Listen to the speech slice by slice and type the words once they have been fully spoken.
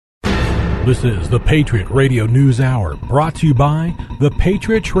This is the Patriot Radio News Hour, brought to you by the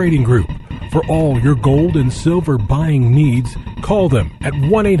Patriot Trading Group. For all your gold and silver buying needs, call them at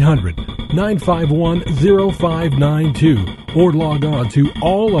 1-800-951-0592 or log on to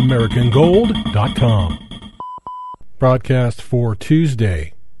allamericangold.com. Broadcast for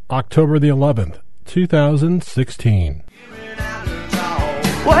Tuesday, October the 11th, 2016.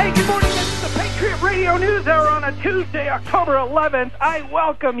 Well, hey, good morning. This is the Patriot Radio News Hour on a Tuesday, October 11th. I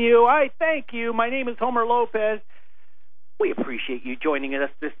welcome you. I thank you. My name is Homer Lopez. We appreciate you joining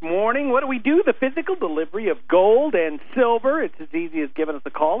us this morning. What do we do? The physical delivery of gold and silver. It's as easy as giving us a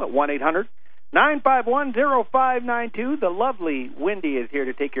call at 1-800-951-0592. The lovely Wendy is here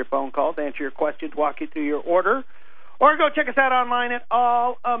to take your phone calls, answer your questions, walk you through your order. Or go check us out online at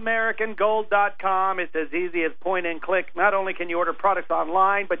allamericangold.com. It's as easy as point and click. Not only can you order products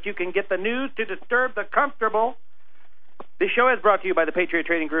online, but you can get the news to disturb the comfortable. This show is brought to you by the Patriot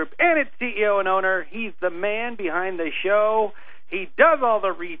Trading Group and its CEO and owner. He's the man behind the show. He does all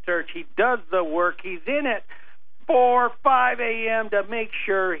the research. He does the work. He's in at 4, 5 a.m. to make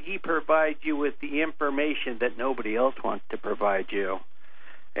sure he provides you with the information that nobody else wants to provide you.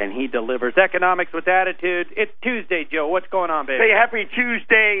 And he delivers economics with attitude. It's Tuesday, Joe. What's going on, baby? Hey, happy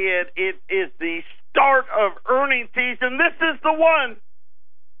Tuesday. It is the start of earnings season. This is the one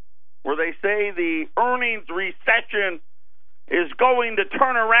where they say the earnings recession is going to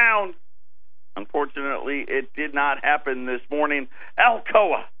turn around. Unfortunately, it did not happen this morning.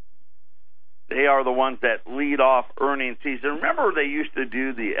 Alcoa, they are the ones that lead off earnings season. Remember they used to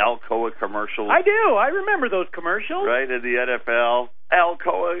do the Alcoa commercials? I do. I remember those commercials. Right, at the NFL.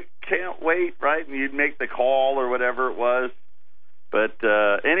 Alcoa can't wait, right? And you'd make the call or whatever it was. But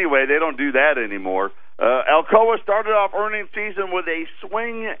anyway, they don't do that anymore. Alcoa started off earnings season with a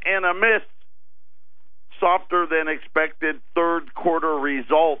swing and a miss. Softer than expected third quarter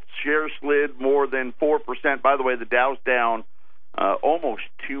results. Shares slid more than 4%. By the way, the Dow's down almost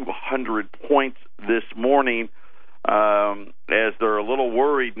 200 points this morning, as they're a little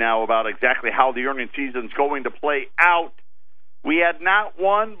worried now about exactly how the earnings season is going to play out. We had not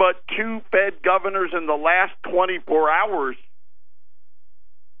one but two Fed governors in the last 24 hours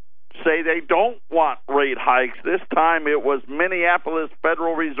say they don't want rate hikes. This time it was Minneapolis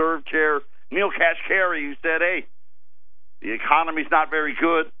Federal Reserve Chair Neil Kashkari who said, hey, the economy's not very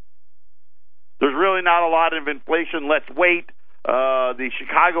good. There's really not a lot of inflation. Let's wait. The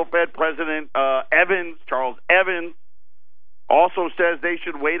Chicago Fed President Charles Evans, also says they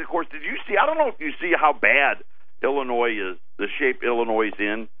should wait. Of course, did you see? I don't know if you see how bad Illinois is, the shape Illinois is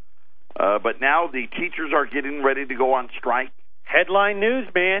in. But now the teachers are getting ready to go on strike. Headline news,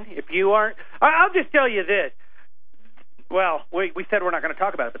 man. If you aren't, I'll just tell you this. Well, we said we're not going to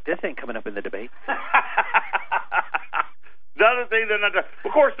talk about it, but this ain't coming up in the debate. The other thing,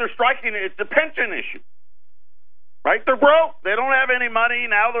 of course, they're striking. It's the pension issue, right? They're broke. They don't have any money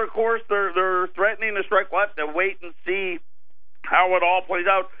now. They're threatening to strike. We'll have to wait and see how it all plays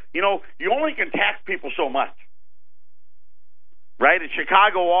out. You know, you only can tax people so much, right? In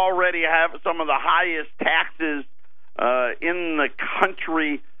Chicago, already have some of the highest taxes in the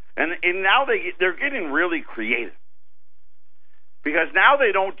country, and now they're getting really creative. Because now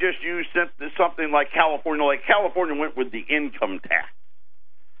they don't just use something like California. Like California went with the income tax.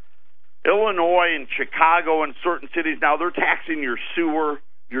 Illinois and Chicago and certain cities, now they're taxing your sewer,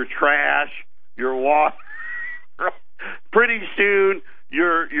 your trash, your water. Pretty soon,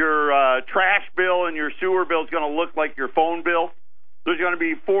 your trash bill and your sewer bill is going to look like your phone bill. There's going to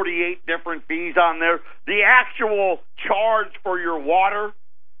be 48 different fees on there. The actual charge for your water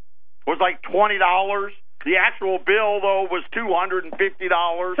was like $20. The actual bill, though, was $250.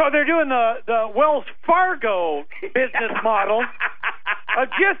 So they're doing the Wells Fargo business model of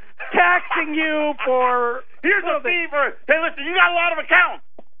just taxing you for... Here's a fee for... Hey, listen, you got a lot of accounts.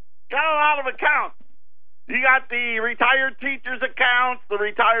 You got the retired teacher's account, the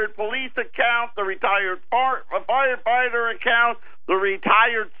retired police account, the retired firefighter account, the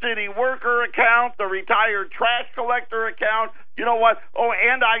retired city worker account, the retired trash collector account. You know what? Oh,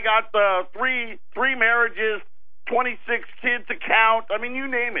 and I got the three marriages, 26 kids account. I mean, you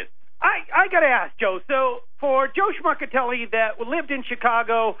name it. I got to ask, Joe. So for Joe Schmuckatelli that lived in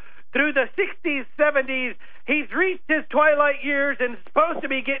Chicago through the 60s, 70s, he's reached his twilight years and is supposed to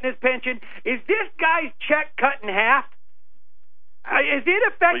be getting his pension. Is this guy's check cut in half? Is it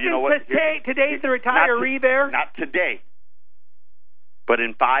effective today the retiree there? Not today. But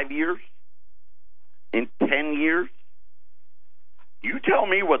in 5 years, in 10 years, you tell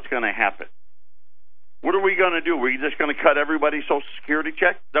me what's going to happen. What are we going to do? Are we just going to cut everybody's Social Security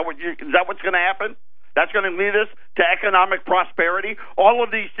check? Is that what's going to happen? That's going to lead us to economic prosperity. All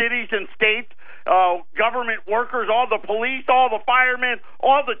of these cities and states, government workers, all the police, all the firemen,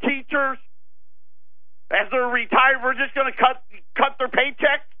 all the teachers, as they're retired, we're just going to cut their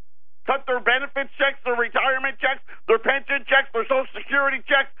paychecks, cut their benefits checks, their retirement checks, their pension checks, their Social Security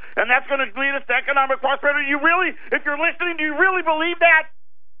checks, and that's going to lead us to economic prosperity. You really, if you're listening, do you really believe that?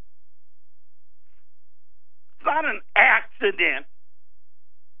 It's not an accident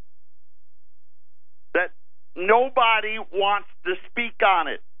that nobody wants to speak on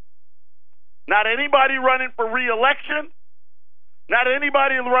it. Not anybody running for re-election, not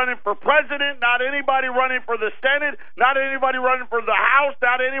anybody running for president, not anybody running for the Senate, not anybody running for the House,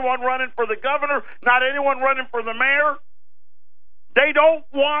 not anyone running for the governor, not anyone running for the mayor. They don't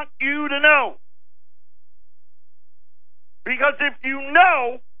want you to know. Because if you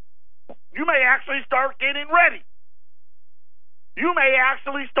know, you may actually start getting ready. You may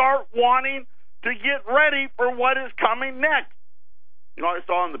actually start wanting to get ready for what is coming next. You know, I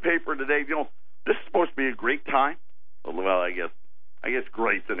saw in the paper today, this is supposed to be a great time. Well, I guess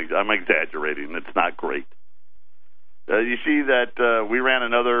great, I'm exaggerating. It's not great. You see that we ran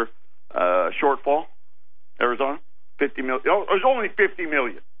another shortfall, Arizona, 50 million. Oh, it was only 50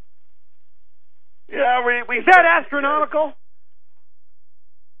 million. Yeah, we is that astronomical?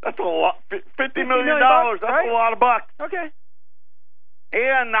 That's a lot. $50 million. That's right? A lot of bucks. Okay.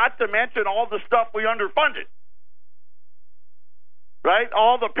 And not to mention all the stuff we underfunded. Right?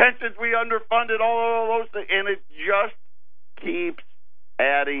 All the pensions we underfunded, all those things, and it just keeps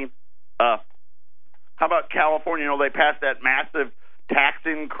adding up. How about California? They passed that massive tax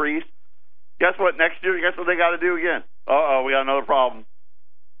increase. Guess what? Next year, guess what they got to do again? We got another problem.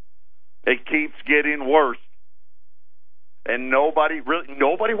 It keeps getting worse. And nobody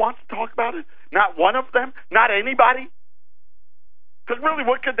wants to talk about it. Not one of them. Not anybody. Because really,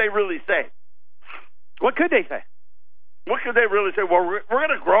 what could they really say? What could they say? What could they really say? Well, we're going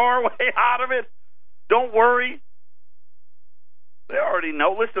to grow our way out of it. Don't worry. They already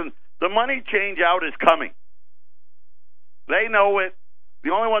know. Listen, the money change out is coming. They know it.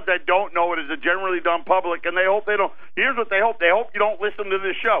 The only ones that don't know it is the generally done public, and they hope they don't. Here's what they hope. They hope you don't listen to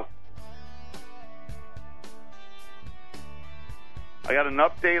this show. I got an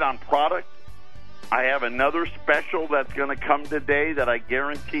update on product. I have another special that's going to come today that I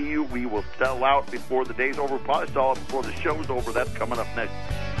guarantee you we will sell out before the day's over. Probably sell out before the show's over. That's coming up next.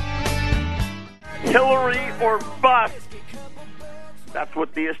 Hillary or bust. That's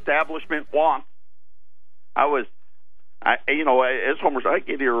what the establishment wants. As Homer said, I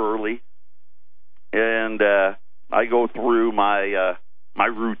get here early, and I go through my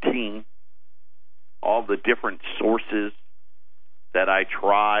routine, all the different sources that I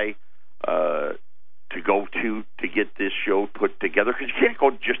try to go to get this show put together, because you can't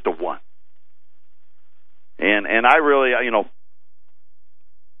go just to one. And I really, I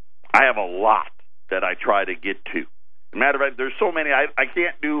have a lot that I try to get to. As a matter of fact, there's so many, I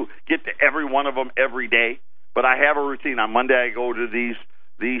can't get to every one of them every day, but I have a routine. On Monday, I go to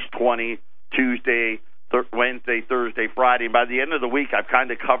these 20, Tuesday, Wednesday, Thursday, Friday, and by the end of the week, I've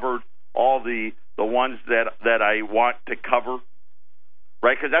kind of covered all the ones that I want to cover.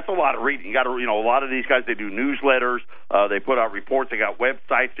 Right, because that's a lot of reading. You got to, a lot of these guys, they do newsletters, they put out reports, they got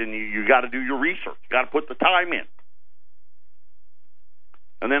websites, and you got to do your research. You got to put the time in.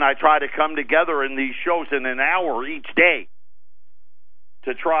 And then I try to come together in these shows in an hour each day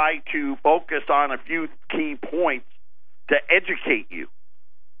to try to focus on a few key points to educate you.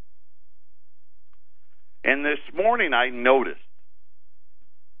 And this morning I noticed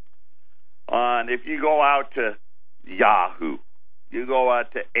if you go out to Yahoo, you go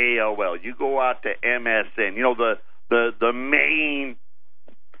out to AOL, you go out to MSN, the main,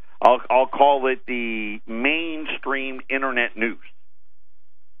 I'll call it the mainstream internet news.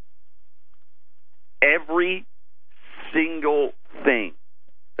 Every single thing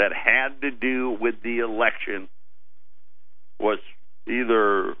that had to do with the election was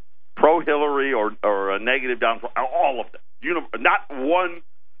either pro-Hillary or a negative down, all of them. Not one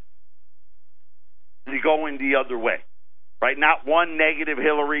going the other way. Right, not one negative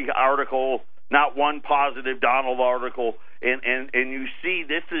Hillary article, not one positive Donald article, and you see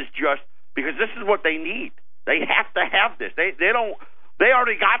this is just because this is what they need. They have to have this. They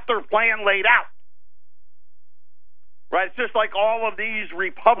already got their plan laid out. Right, it's just like all of these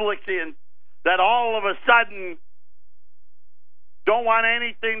Republicans that all of a sudden don't want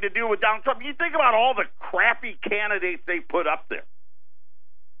anything to do with Donald Trump. You think about all the crappy candidates they put up there.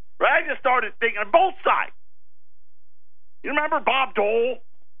 Right, I just started thinking on both sides. You remember Bob Dole?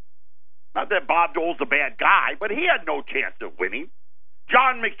 Not that Bob Dole's a bad guy, but he had no chance of winning.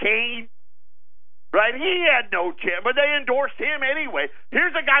 John McCain, Right? He had no chance, but they endorsed him anyway.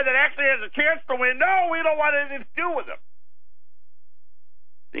 Here's a guy that actually has a chance to win. No, we don't want anything to do with him.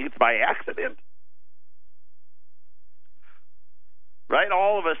 Think it's by accident? Right?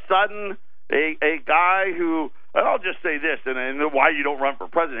 All of a sudden, a guy who, and I'll just say this, and why you don't run for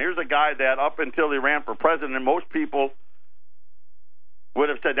president. Here's a guy that up until he ran for president, and most people would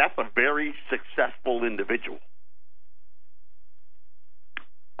have said that's a very successful individual.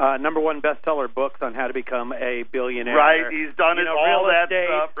 Number one bestseller books on how to become a billionaire. Right, he's done it, all that estate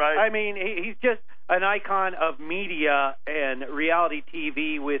stuff, right? I mean, he's just an icon of media and reality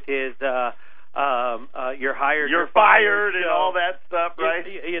TV with his You're Hired, You're Fired, and all that stuff, right?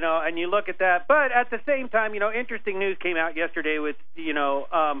 You know, and you look at that. But at the same time, you know, interesting news came out yesterday with, you know,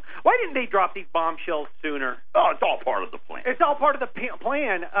 why didn't they drop these bombshells sooner? Oh, it's all part of the plan. It's all part of the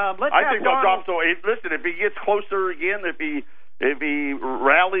plan. I think they'll drop. So, listen, if he gets closer again, if he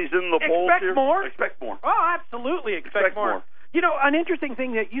rallies in the polls here, expect more. Oh, absolutely, expect more. You know, an interesting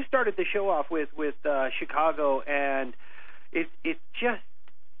thing that you started the show off with Chicago, and it's just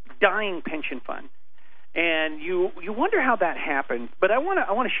dying pension fund, and you wonder how that happened. But I want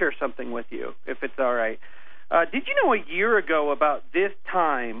to share something with you, if it's all right. Did you know a year ago about this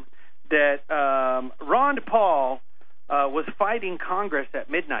time that Ron Paul was fighting Congress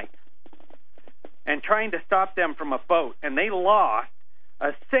at midnight and trying to stop them from a vote, and they lost?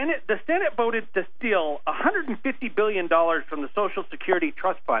 The Senate voted to steal $150 billion from the Social Security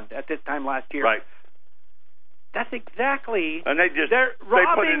Trust Fund at this time last year. Right. That's exactly. And they're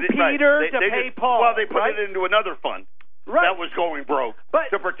robbing Peter to pay Paul. Well, they put it into another fund that was going broke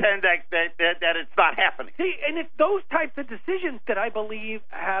to pretend that it's not happening. See, and it's those types of decisions that I believe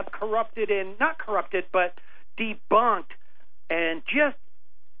have not corrupted, but debunked and just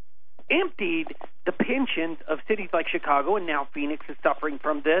emptied the pensions of cities like Chicago, and now Phoenix is suffering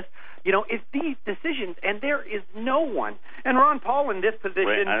from this. You know, it's these decisions, and there is no one. And Ron Paul in this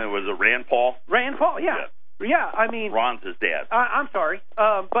position. Was it Rand Paul? Rand Paul, yeah. Yeah, I mean, Ron's his dad. I'm sorry,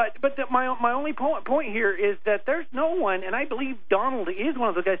 but my only point here is that there's no one, and I believe Donald is one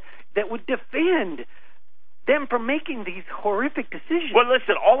of the guys that would defend them from making these horrific decisions. Well,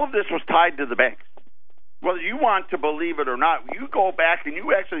 listen, all of this was tied to the banks. Whether you want to believe it or not, you go back and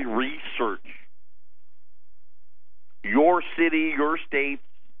you actually research your city, your state's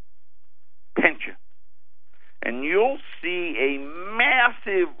pension, and you'll see a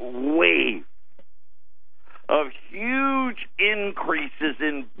massive wave of huge increases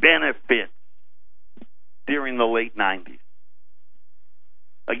in benefits during the late 90s.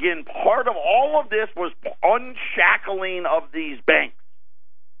 Again, part of all of this was unshackling of these banks,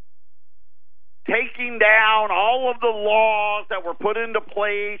 taking down all of the laws that were put into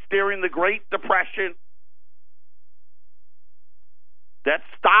place during the Great Depression that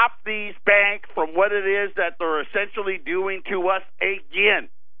stopped these banks from what it is that they're essentially doing to us again.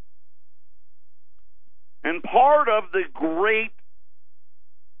 And part of the great,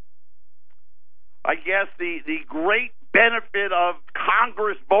 I guess, the great benefit of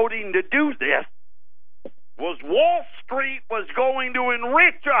Congress voting to do this was Wall Street was going to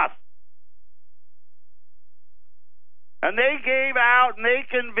enrich us. And they gave out and they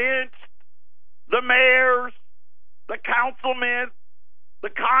convinced the mayors, the councilmen, the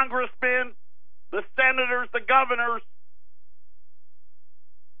congressmen, the senators, the governors,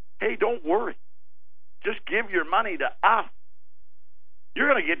 hey, don't worry. Just give your money to us. You're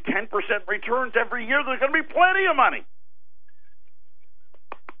going to get 10% returns every year. There's going to be plenty of money.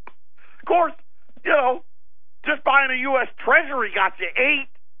 Of course, you know, just buying a U.S. Treasury got you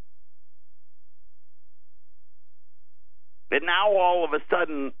 8. And now all of a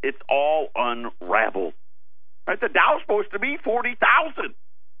sudden, it's all unraveled. Right? The Dow's supposed to be 40,000.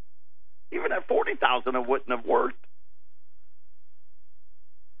 Even at 40,000, it wouldn't have worked.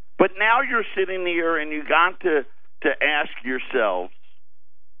 But now you're sitting here and you got to ask yourselves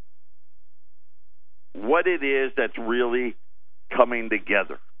what it is that's really coming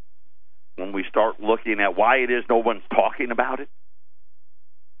together when we start looking at why it is no one's talking about it.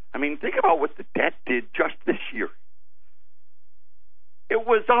 I mean, think about what the debt did just this year. It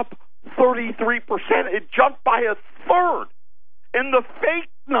was up 33%. It jumped by a third. And the fake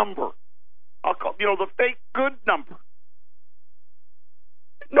number, the fake good number,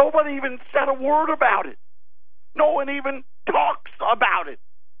 nobody even said a word about it. No one even talks about it.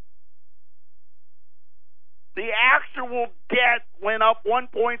 The actual debt went up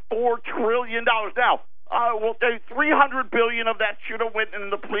 $1.4 trillion. Now, we'll say $300 billion of that should have went in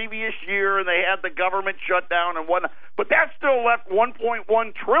the previous year, and they had the government shut down and whatnot. But that still left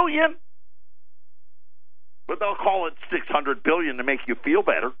 $1.1 trillion. But they'll call it $600 billion to make you feel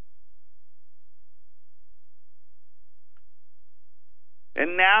better.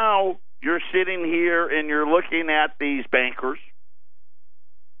 And now you're sitting here and you're looking at these bankers.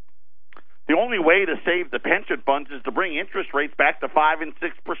 The only way to save the pension funds is to bring interest rates back to 5% and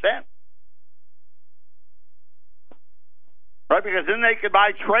 6%. Right? Because then they could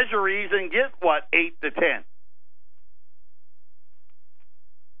buy treasuries and get, 8 to 10.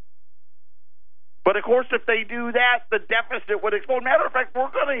 But, of course, if they do that, the deficit would explode. Matter of fact, we're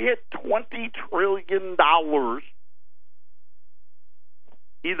going to hit $20 trillion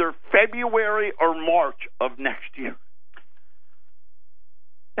either February or March of next year.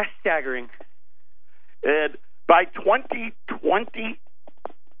 That's staggering. And by 2020,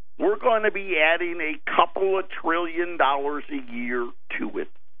 we're going to be adding a couple of $1 trillion a year to it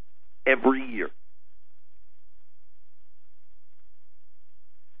every year.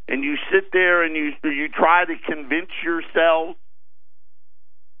 And you sit there and you try to convince yourself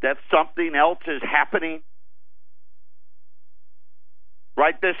that something else is happening.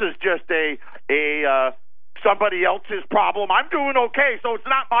 Right? This is just a somebody else's problem. I'm doing okay, so it's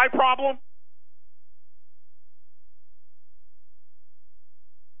not my problem.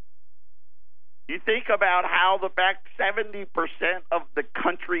 You think about how the fact 70% of the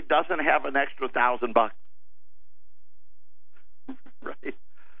country doesn't have an extra $1,000. Right?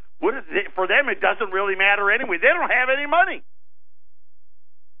 What is it? For them, it doesn't really matter anyway. They don't have any money.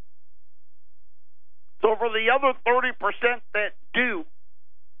 So for the other 30% that do,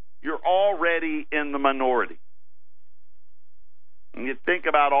 you're already in the minority. And you think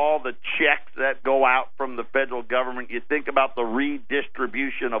about all the checks that go out from the federal government. You think about the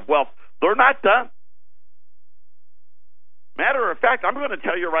redistribution of wealth. They're not done. Matter of fact, I'm going to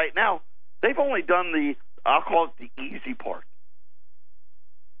tell you right now, they've only done I'll call it the easy part.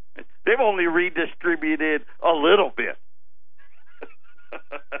 They've only redistributed a little bit.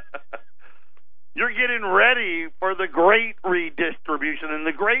 You're getting ready for the great redistribution, and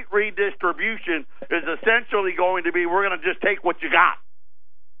the great redistribution is essentially going to be, we're going to just take what you got.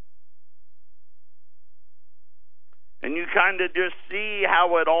 And you kind of just see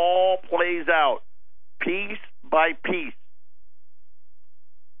how it all plays out, piece by piece.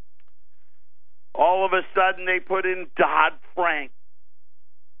 All of a sudden, they put in Dodd-Frank,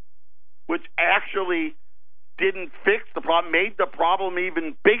 which actually didn't fix the problem, made the problem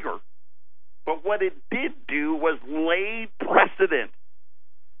even bigger. But what it did do was lay precedent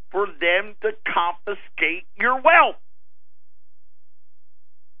for them to confiscate your wealth.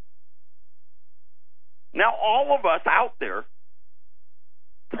 Now, all of us out there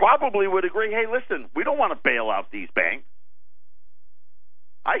probably would agree, hey, listen, we don't want to bail out these banks.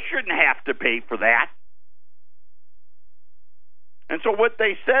 I shouldn't have to pay for that. And so what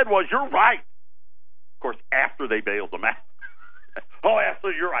they said was, you're right. Of course, after they bailed them out. Oh,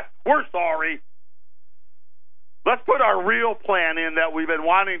 absolutely, you're right. We're sorry. Let's put our real plan in that we've been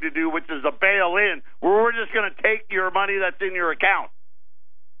wanting to do, which is a bail-in, where we're just going to take your money that's in your account.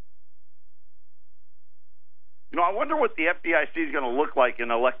 You know, I wonder what the FDIC is going to look like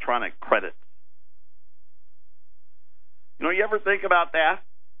in electronic credits. You know, you ever think about that?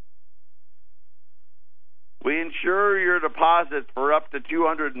 We insure your deposits for up to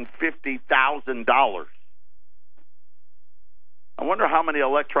 $250,000. I wonder how many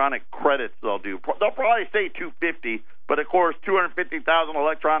electronic credits they'll do. They'll probably say 250, but of course, 250,000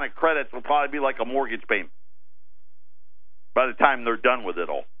 electronic credits will probably be like a mortgage payment by the time they're done with it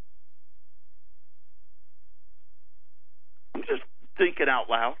all. I'm just thinking out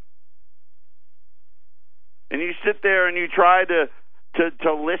loud. And you sit there and you try to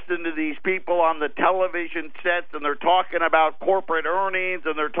listen to these people on the television sets, and they're talking about corporate earnings,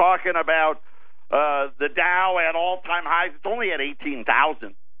 and they're talking about the Dow at all-time highs. It's only at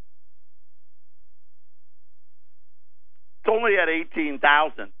 18,000. It's only at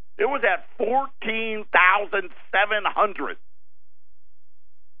 18,000. It was at 14,700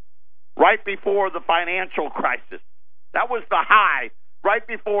 right before the financial crisis. That was the high right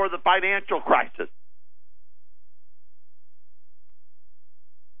before the financial crisis.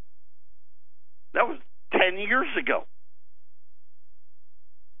 That was 10 years ago.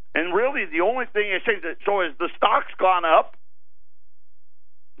 And really, the only thing is, so as the stock's gone up,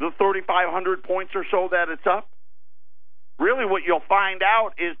 the 3,500 points or so that it's up, really what you'll find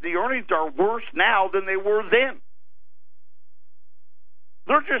out is the earnings are worse now than they were then.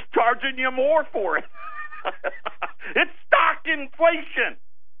 They're just charging you more for it. It's stock inflation.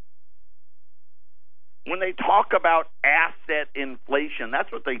 When they talk about asset inflation,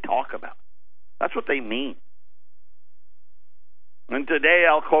 that's what they talk about. That's what they mean. And today,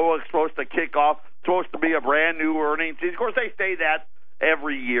 Alcoa is supposed to kick off, supposed to be a brand new earnings season. Of course, they say that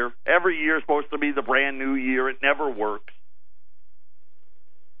every year. Every year is supposed to be the brand new year. It never works.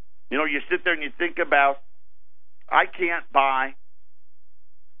 You know, you sit there and you think about, I can't buy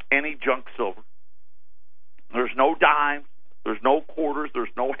any junk silver. There's no dimes. There's no quarters. There's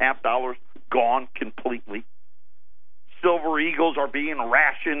no half dollars. Gone completely. Silver Eagles are being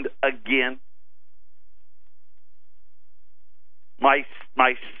rationed again. My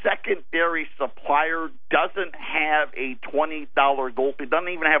secondary supplier doesn't have a $20 gold. It doesn't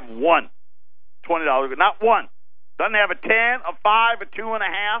even have one $20. Not one. Doesn't have a 10, a 5, a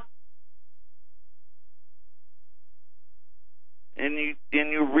 2.5.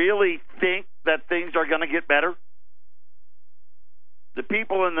 And you really think that things are going to get better? The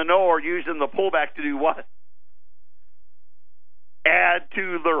people in the know are using the pullback to do what? Add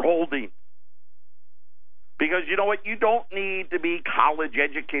to their holdings. Because you know what? You don't need to be college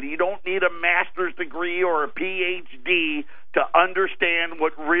educated. You don't need a master's degree or a PhD to understand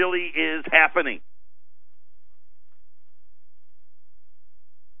what really is happening.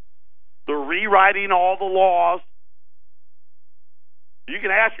 They're rewriting all the laws. You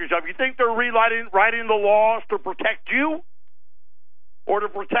can ask yourself, you think they're writing the laws to protect you or to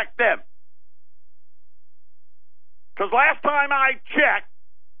protect them? Because last time I checked,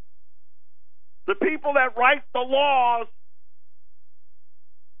 the people that write the laws,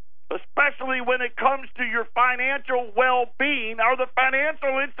 especially when it comes to your financial well-being, are the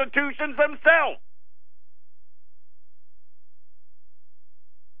financial institutions themselves.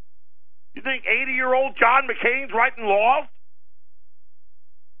 You think 80-year-old John McCain's writing laws?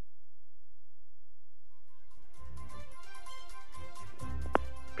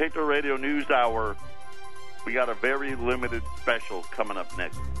 Patriot Radio News Hour. We got a very limited special coming up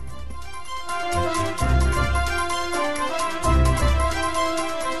next.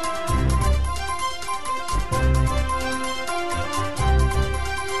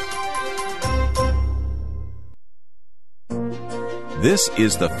 This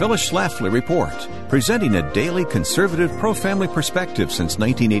is the Phyllis Schlafly Report, presenting a daily conservative pro-family perspective since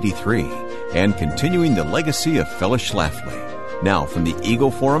 1983 and continuing the legacy of Phyllis Schlafly. Now from the Eagle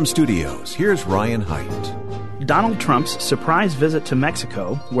Forum Studios, here's Ryan Haidt. Donald Trump's surprise visit to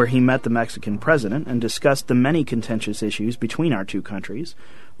Mexico, where he met the Mexican president and discussed the many contentious issues between our two countries,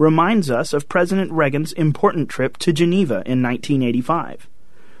 reminds us of President Reagan's important trip to Geneva in 1985.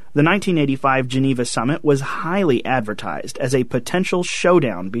 The 1985 Geneva summit was highly advertised as a potential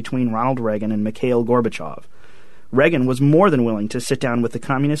showdown between Ronald Reagan and Mikhail Gorbachev. Reagan was more than willing to sit down with the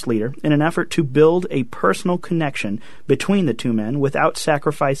communist leader in an effort to build a personal connection between the two men without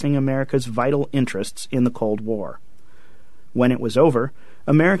sacrificing America's vital interests in the Cold War. When it was over,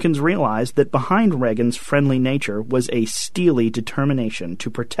 Americans realized that behind Reagan's friendly nature was a steely determination to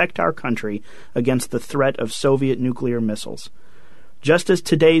protect our country against the threat of Soviet nuclear missiles. Just as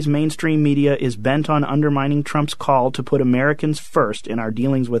today's mainstream media is bent on undermining Trump's call to put Americans first in our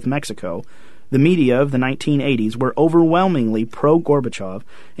dealings with Mexico, the media of the 1980s were overwhelmingly pro-Gorbachev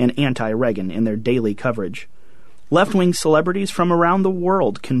and anti-Reagan in their daily coverage. Left-wing celebrities from around the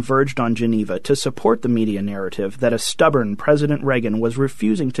world converged on Geneva to support the media narrative that a stubborn President Reagan was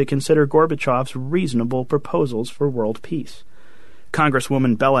refusing to consider Gorbachev's reasonable proposals for world peace.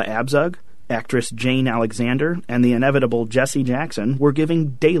 Congresswoman Bella Abzug, actress Jane Alexander, and the inevitable Jesse Jackson were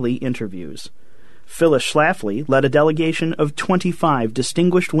giving daily interviews. Phyllis Schlafly led a delegation of 25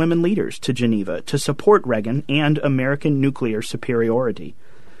 distinguished women leaders to Geneva to support Reagan and American nuclear superiority.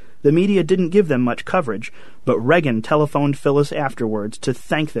 The media didn't give them much coverage, but Reagan telephoned Phyllis afterwards to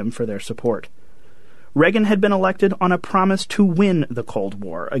thank them for their support. Reagan had been elected on a promise to win the Cold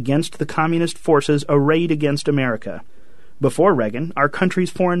War against the communist forces arrayed against America. Before Reagan, our country's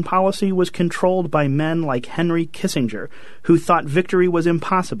foreign policy was controlled by men like Henry Kissinger, who thought victory was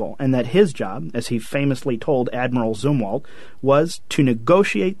impossible and that his job, as he famously told Admiral Zumwalt, was to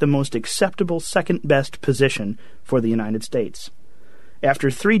negotiate the most acceptable second-best position for the United States.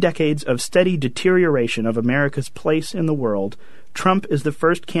 After 3 decades of steady deterioration of America's place in the world, Trump is the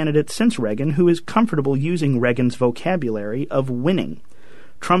first candidate since Reagan who is comfortable using Reagan's vocabulary of winning.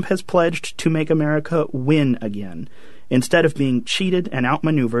 Trump has pledged to make America win again, instead of being cheated and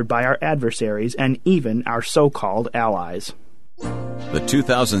outmaneuvered by our adversaries and even our so-called allies. The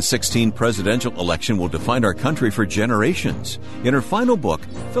 2016 presidential election will define our country for generations. In her final book,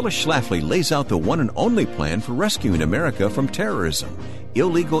 Phyllis Schlafly lays out the one and only plan for rescuing America from terrorism,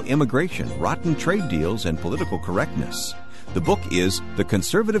 illegal immigration, rotten trade deals, and political correctness. The book is The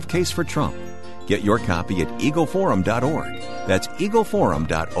Conservative Case for Trump. Get your copy at eagleforum.org. That's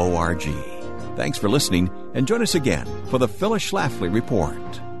eagleforum.org. Thanks for listening, and join us again for the Phyllis Schlafly Report.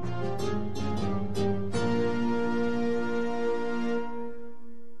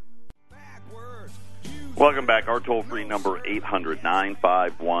 Well, Welcome back. Our toll-free number,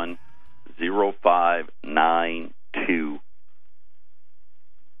 800-951-0592.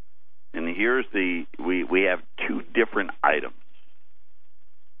 And here's we have two different items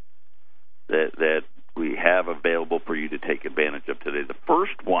that we have available for you to take advantage of today. The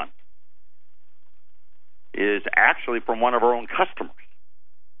first one is actually from one of our own customers.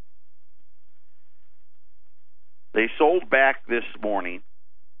 They sold back this morning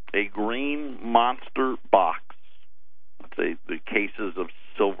a Green Monster box. Let's say the cases of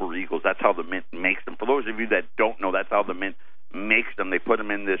Silver Eagles. That's how the Mint makes them. For those of you that don't know, that's how the Mint makes them. They put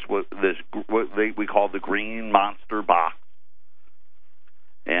them in this what we call the Green Monster box.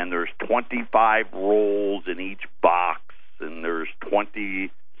 And there's 25 rolls in each box, and there's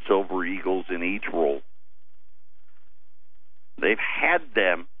 20 Silver Eagles in each roll. They've had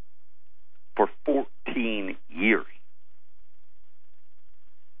them for 14 years.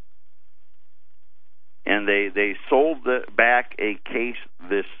 And they sold back a case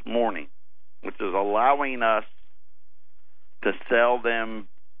this morning, which is allowing us to sell them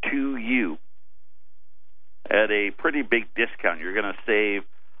to you at a pretty big discount. You're going to save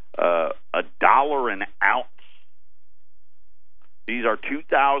 $1 an ounce. These are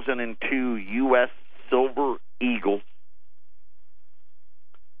 2002 U.S. Silver Eagles.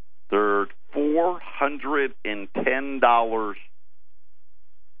 They're $410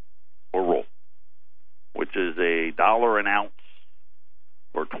 a roll, which is $1 an ounce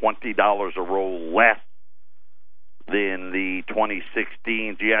or $20 a roll less than the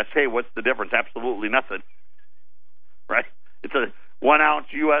 2016. You ask, hey, what's the difference? Absolutely nothing, right? It's a 1 ounce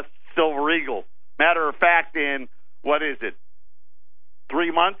U.S. Silver Eagle. Matter of fact, in,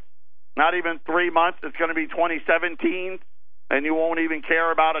 3 months? Not even 3 months. It's going to be 2017, and you won't even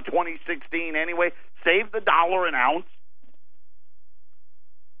care about a 2016 anyway. Save the $1 an ounce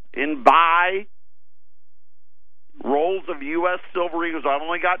and buy rolls of U.S. Silver Eagles. I've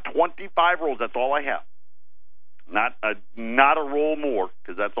only got 25 rolls. That's all I have. Not a roll more,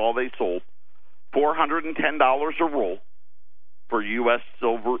 because that's all they sold. $410 a roll for U.S.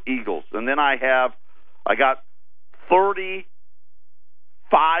 Silver Eagles. And then I got 30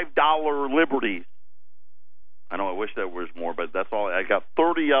 $5 Liberties. I know I wish there was more, but that's all. I got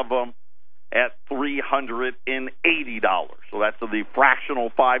 30 of them at $380. So that's the fractional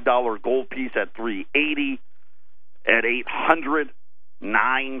 $5 gold piece at $380 at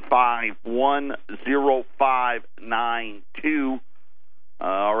 800-951-0592.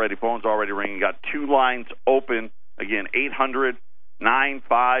 Phone's already ringing. Got two lines open. Again,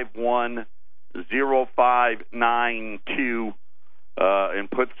 800-951-0592. And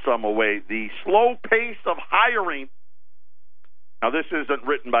put some away. The slow pace of hiring. Now, this isn't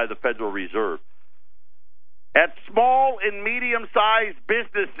written by the Federal Reserve. At small and medium-sized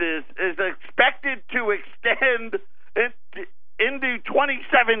businesses is expected to extend into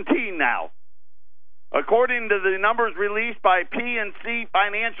 2017 now. According to the numbers released by PNC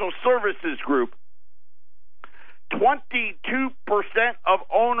Financial Services Group, 22% of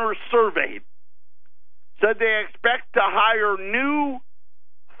owners surveyed said they expect to hire new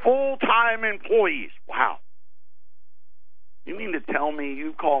full-time employees. Wow. You mean to tell me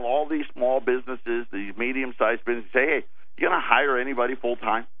you call all these small businesses, these medium-sized businesses, say, hey, you going to hire anybody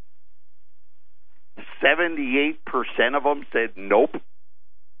full-time? 78% of them said nope.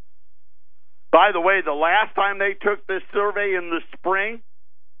 By the way, the last time they took this survey in the spring,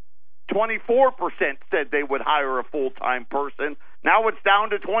 24% said they would hire a full-time person. Now it's down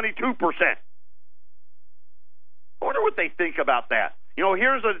to 22%. I wonder what they think about that.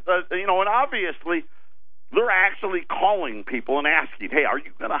 Here's and obviously they're actually calling people and asking, hey, are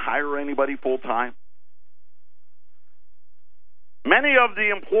you going to hire anybody full-time? Many of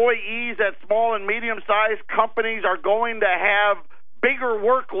the employees at small and medium-sized companies are going to have bigger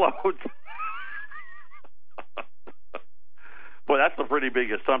workloads. Boy, that's a pretty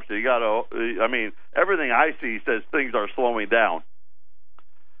big assumption. Everything I see says things are slowing down.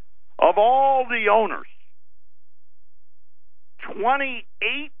 Of all the owners,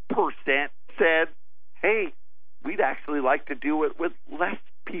 28% said, hey, we'd actually like to do it with less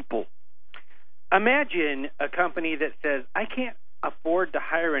people. Imagine a company that says, I can't afford to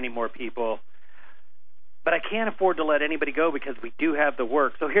hire any more people, but I can't afford to let anybody go because we do have the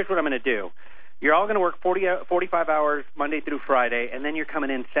work. So here's what I'm going to do. You're all going to work 45 hours Monday through Friday, and then you're coming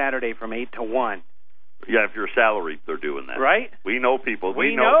in Saturday from 8 to 1. Yeah, if you're salaried, they're doing that. Right? We know people.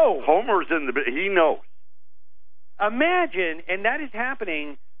 We know. Homer's he knows. Imagine, and that is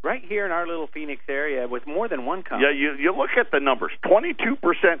happening right here in our little Phoenix area with more than one company. Yeah, you look at the numbers.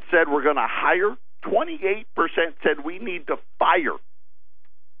 22% said we're going to hire. 28% said we need to fire.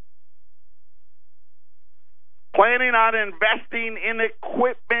 planning on investing in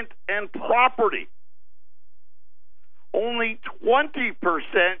equipment and property. Only 20%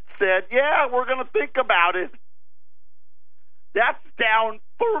 said, yeah, we're going to think about it. That's down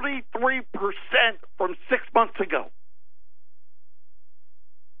 33% from 6 months ago.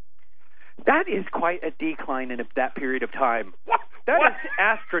 That is quite a decline in that period of time. What is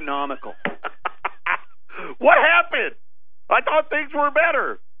astronomical. What happened? I thought things were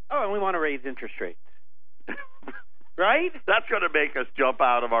better. Oh, and we want to raise interest rates. Right? That's going to make us jump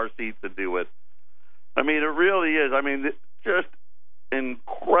out of our seats and do it. I mean, it really is. I mean, just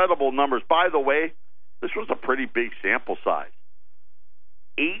incredible numbers. By the way, this was a pretty big sample size.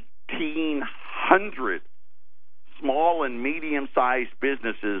 1,800 small and medium-sized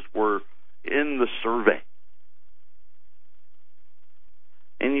businesses were in the survey.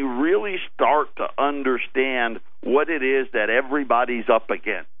 And you really start to understand what it is that everybody's up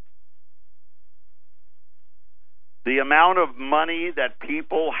against. The amount of money that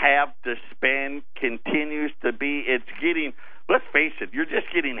people have to spend continues to be, it's getting, let's face it, you're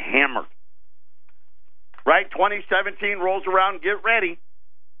just getting hammered. Right? 2017 rolls around, get ready.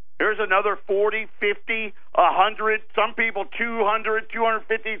 Here's another 40, 50, 100, some people $200,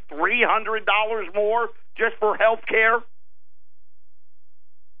 $250, $300 more just for health care.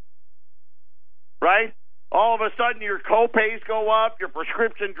 Right? All of a sudden, your co-pays go up, your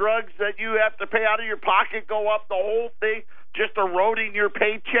prescription drugs that you have to pay out of your pocket go up, the whole thing just eroding your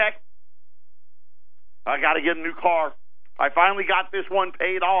paycheck. I got to get a new car. I finally got this one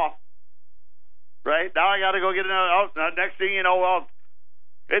paid off. Right? Now I got to go get another. Next thing you know, well,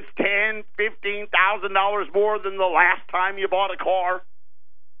 it's $10,000, $15,000 more than the last time you bought a car.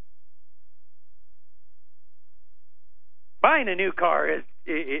 Buying a new car is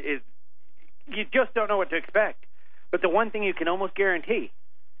you just don't know what to expect. But the one thing you can almost guarantee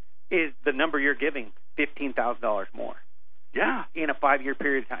is the number you're giving, $15,000 more. Yeah. In a 5-year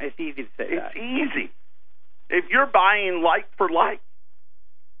period of time. It's easy to say that. It's easy. If you're buying like for like.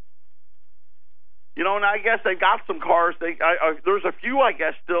 You know, and I guess they got some cars. There's a few, I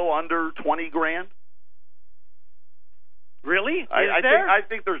guess, still under $20,000. Really? I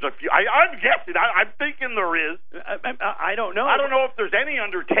think there's a few. I'm guessing. I'm thinking there is. I don't know. I don't know if there's any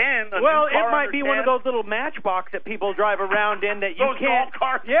under 10. Well, it might be 10. One of those little Matchbox that people drive around in that you those can't. Golf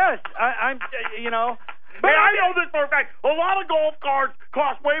cars. Yes, I'm. You know. But I know this for a fact. A lot of golf carts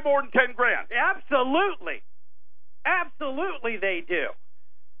cost way more than $10,000. Absolutely, they do.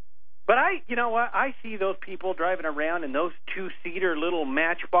 But you know what? I see those people driving around in those 2-seater little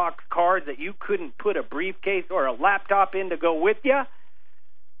Matchbox cars that you couldn't put a briefcase or a laptop in to go with you,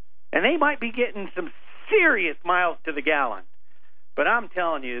 and they might be getting some serious miles to the gallon. But I'm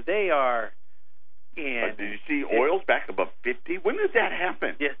telling you, they are. Did you see oil's back above 50? When did that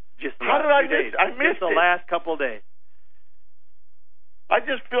happen? Just how did I miss? I missed the last couple of days. I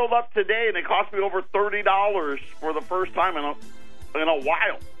just filled up today, and it cost me over $30 for the first time in a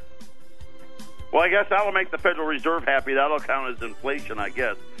while. Well, I guess that'll make the Federal Reserve happy. That'll count as inflation, I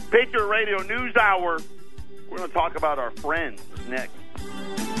guess. Patriot Radio News Hour. We're going to talk about our friends next.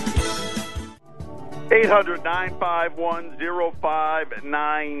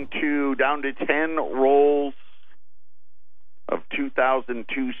 800-951-0592. Down to 10 rolls of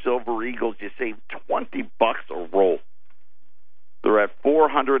 2002 Silver Eagles. You save $20 a roll. They're at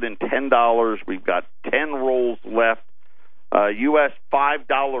 $410. We've got 10 rolls left. U.S.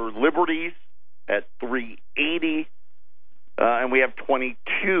 $5 Liberties at $3.80, and we have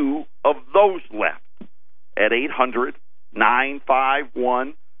 22 of those left at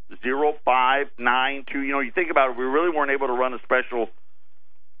 800-951-0592. You know, you think about it, we really weren't able to run a special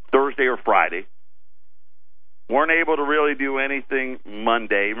Thursday or Friday. Weren't able to really do anything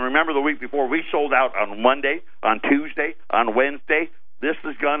Monday. Remember the week before, we sold out on Monday, on Tuesday, on Wednesday. This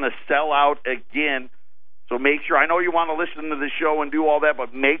is going to sell out again. So make sure, I know you want to listen to the show and do all that,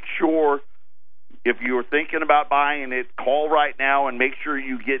 but make sure if you're thinking about buying it, call right now and make sure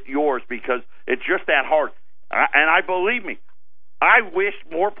you get yours because it's just that hard. And believe me, I wish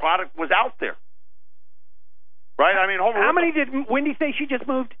more product was out there. Right? I mean, how many did Wendy say she just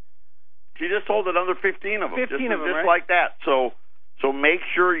moved? She just sold another 15 of them. 15 of them, just right? like that. So make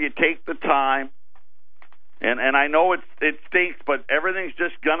sure you take the time. And I know it stinks, but everything's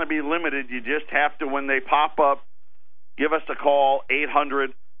just going to be limited. You just have to, when they pop up, give us a call,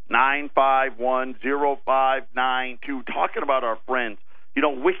 800-951-0592. Talking about our friends. You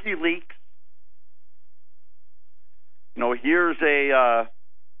know, WikiLeaks. You know, here's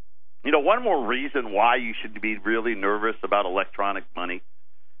one more reason why you should be really nervous about electronic money.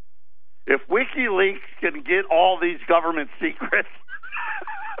 If WikiLeaks can get all these government secrets,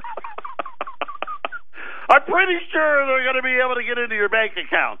 I'm pretty sure they're going to be able to get into your bank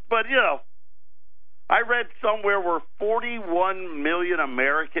accounts. But, I read somewhere where 41 million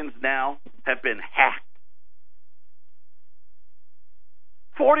Americans now have been hacked.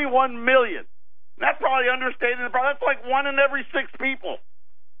 41 million. That's probably understated. That's like 1 in every 6 people.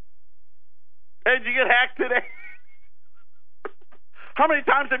 Hey, did you get hacked today? How many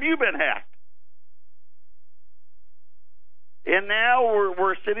times have you been hacked? And now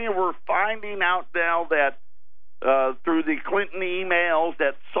we're sitting here, we're finding out now that through the Clinton emails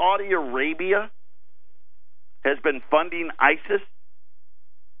that Saudi Arabia has been funding ISIS.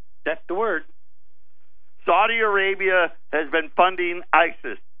 That's the word. Saudi Arabia has been funding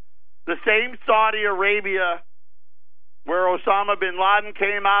ISIS. The same Saudi Arabia where Osama bin Laden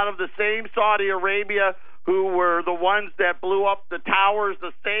came out of, the same Saudi Arabia who were the ones that blew up the towers,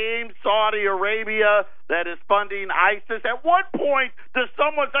 the same Saudi Arabia that is funding ISIS. At what point does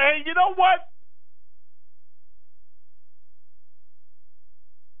someone say, hey, you know what?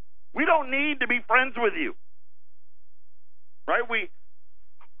 We don't need to be friends with you. Right?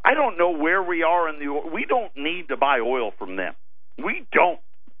 I don't know where we are in the oil. We don't need to buy oil from them. We don't.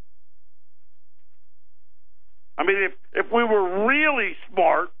 I mean, if we were really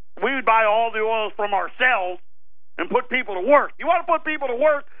smart, we would buy all the oils from ourselves and put people to work. You want to put people to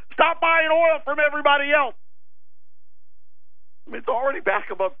work, stop buying oil from everybody else. I mean, it's already back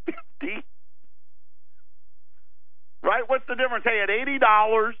above 50. Right? What's the difference? Hey, at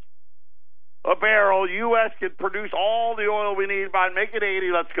 $80 a barrel, U.S. can produce all the oil we need, make it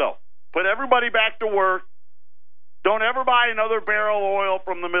 80, let's go. Put everybody back to work. Don't ever buy another barrel of oil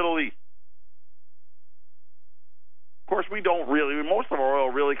from the Middle East. Of course, we don't really. Most of our oil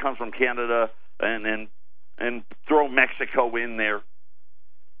really comes from Canada and throw Mexico in there.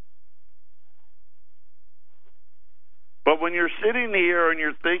 But when you're sitting here and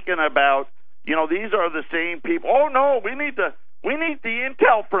you're thinking about, these are the same people. Oh no, we need the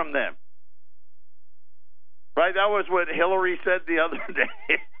intel from them. Right? That was what Hillary said the other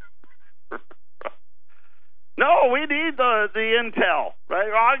day. No, we need the intel. Right?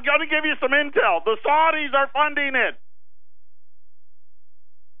 I'm going to give you some intel. The Saudis are funding it.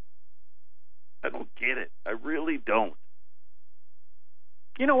 I don't get it. I really don't.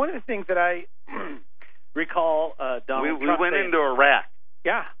 One of the things that I recall, Donald we Trump went saying, into Iraq.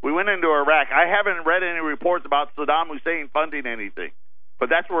 Yeah. We went into Iraq. I haven't read any reports about Saddam Hussein funding anything, but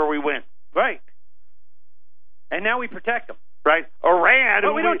that's where we went. Right. And now we protect them. Right. Iran.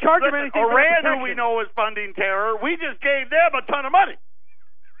 But we don't charge them anything for Iran, protection. who we know is funding terror, we just gave them a ton of money.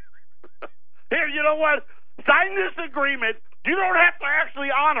 Here, you know what? Sign this agreement. You don't have to actually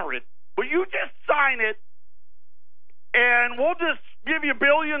honor it, but you just sign it, and we'll just give you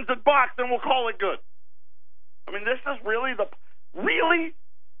billions of bucks, and we'll call it good. I mean, this is really really?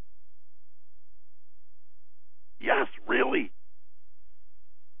 Yes, really.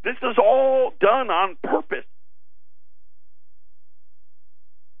 This is all done on purpose.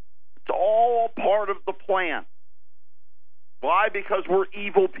 It's all part of the plan. Why? Because we're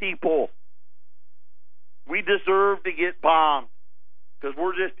evil people. We deserve to get bombed because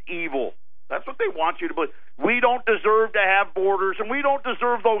we're just evil. That's what they want you to believe. We don't deserve to have borders, and we don't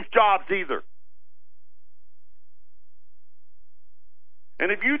deserve those jobs either.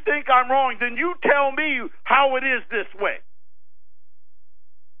 And if you think I'm wrong, then you tell me how it is this way.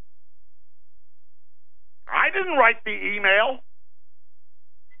 I didn't write the email.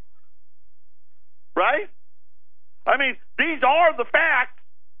 Right? I mean, these are the facts.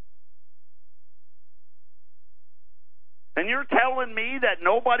 And you're telling me that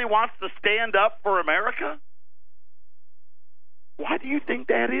nobody wants to stand up for America? Why do you think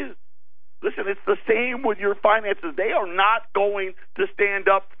that is? Listen, it's the same with your finances. They are not going to stand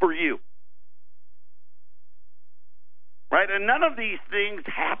up for you. Right? And none of these things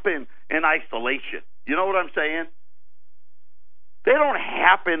happen in isolation. You know what I'm saying? They don't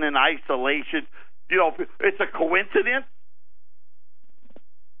happen in isolation. It's a coincidence.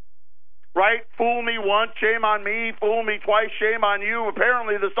 Right? Fool me once, shame on me. Fool me twice, shame on you.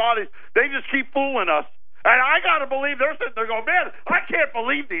 Apparently the Saudis, they just keep fooling us. And I got to believe they're sitting there going, man, I can't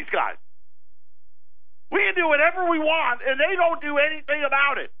believe these guys. We can do whatever we want, and they don't do anything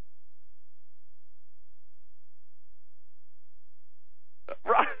about it.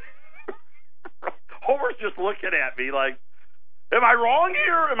 Right? Homer's just looking at me like, am I wrong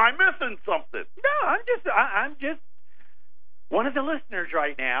here? Am I missing something? No, I'm just one of the listeners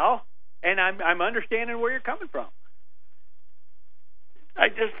right now, and I'm understanding where you're coming from. I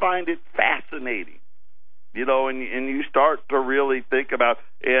just find it fascinating, and you start to really think about,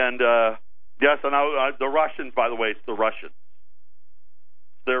 and yes, and the Russians, by the way, it's the Russians.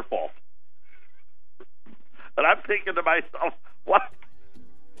 It's their fault. And I'm thinking to myself, what?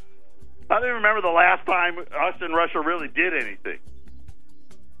 I don't even remember the last time us in Russia really did anything.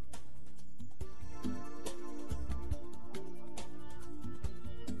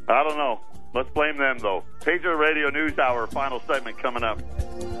 I don't know. Let's blame them, though. Patriot Radio News Hour, final segment coming up.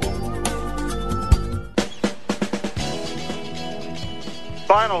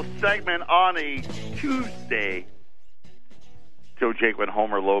 Final segment on a Tuesday. Joe Jaquin,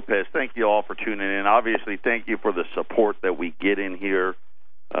 Homer Lopez. Thank you all for tuning in. Obviously, thank you for the support that we get in here.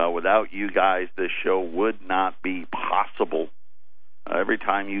 Without you guys, this show would not be possible. Every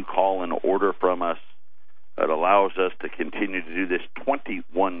time you call and order from us, it allows us to continue to do this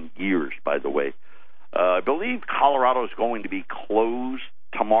 21 years, by the way. I believe Colorado is going to be closed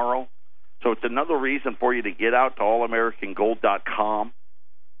tomorrow, so it's another reason for you to get out to allamericangold.com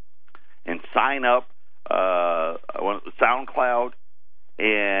and sign up SoundCloud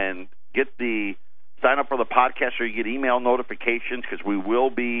and sign up for the podcast so you get email notifications, because we will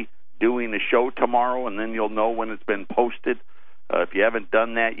be doing the show tomorrow, and then you'll know when it's been posted. If you haven't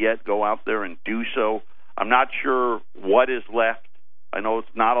done that yet, go out there and do so. I'm not sure what is left. I know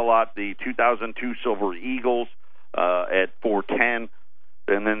it's not a lot. The 2002 Silver Eagles at $4.10,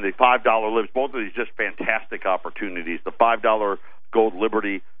 and then the $5 Libs. Both of these just fantastic opportunities. The $5 Gold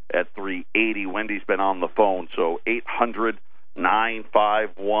Liberty at $3.80. Wendy's been on the phone, so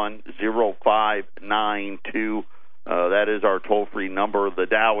 800-951-0592. That is our toll-free number. The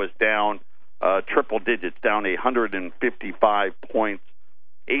Dow is down triple digits, down 155 points.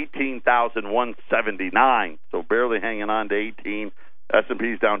 18,179, so barely hanging on to 18.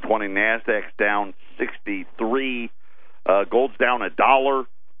 S&P's down 20, Nasdaq's down 63, gold's down $1,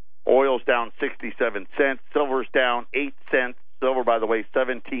 oil's down 67 cents, silver's down 8 cents. Silver, by the way,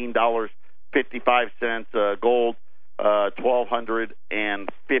 $17.55. Gold,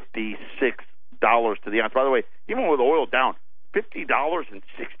 $1,256 to the ounce. By the way, even with oil down,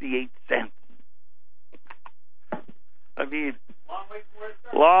 $50.68. I mean,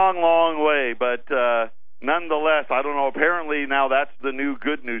 long way, but nonetheless, I don't know. Apparently now that's the new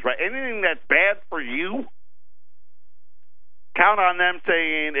good news, right? Anything that's bad for you, count on them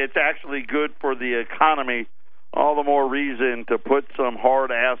saying it's actually good for the economy. All the more reason to put some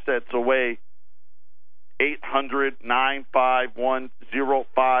hard assets away. 800-951-0592.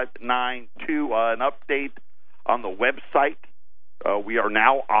 An update on the website. We are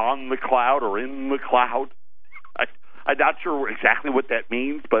now on the cloud or in the cloud. I'm not sure exactly what that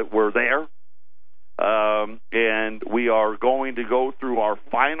means, but we're there. And we are going to go through our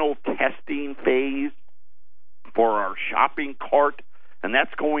final testing phase for our shopping cart, and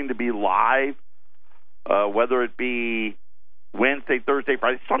that's going to be live, whether it be Wednesday, Thursday,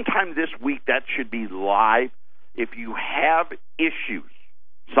 Friday. Sometime this week that should be live. If you have issues,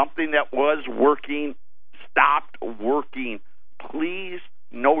 something that was working, stopped working, please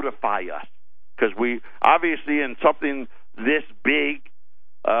notify us. Because we, obviously, in something this big,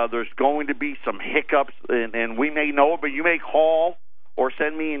 there's going to be some hiccups, and we may know it, but you may call or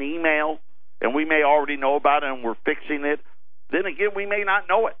send me an email, and we may already know about it, and we're fixing it. Then again, we may not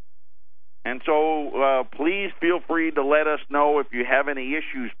know it. And so please feel free to let us know if you have any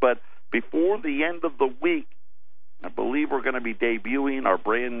issues. But before the end of the week, I believe we're going to be debuting our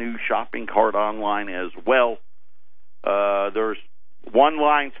brand-new shopping cart online as well. There's one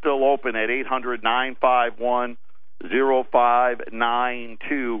line still open at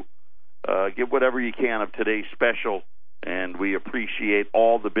 800-951-0592. Get whatever you can of today's special, and we appreciate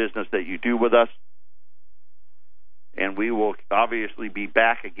all the business that you do with us. And we will obviously be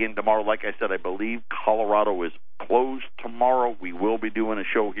back again tomorrow. Like I said, I believe Colorado is closed tomorrow. We will be doing a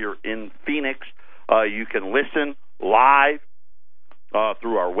show here in Phoenix. You can listen live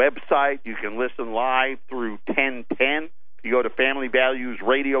through our website. You can listen live through 1010. You go to Family Values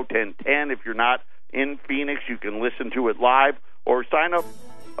Radio 1010. If you're not in Phoenix, you can listen to it live or sign up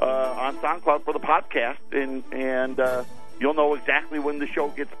on SoundCloud for the podcast, and you'll know exactly when the show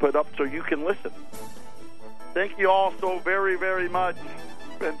gets put up so you can listen. Thank you all so very, very much.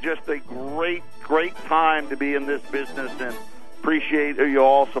 It's been just a great, great time to be in this business, and appreciate you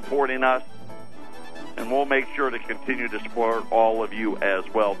all supporting us. And we'll make sure to continue to support all of you as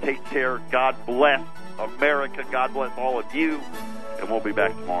well. Take care. God bless America. God bless all of you. And we'll be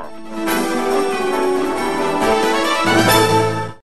back tomorrow.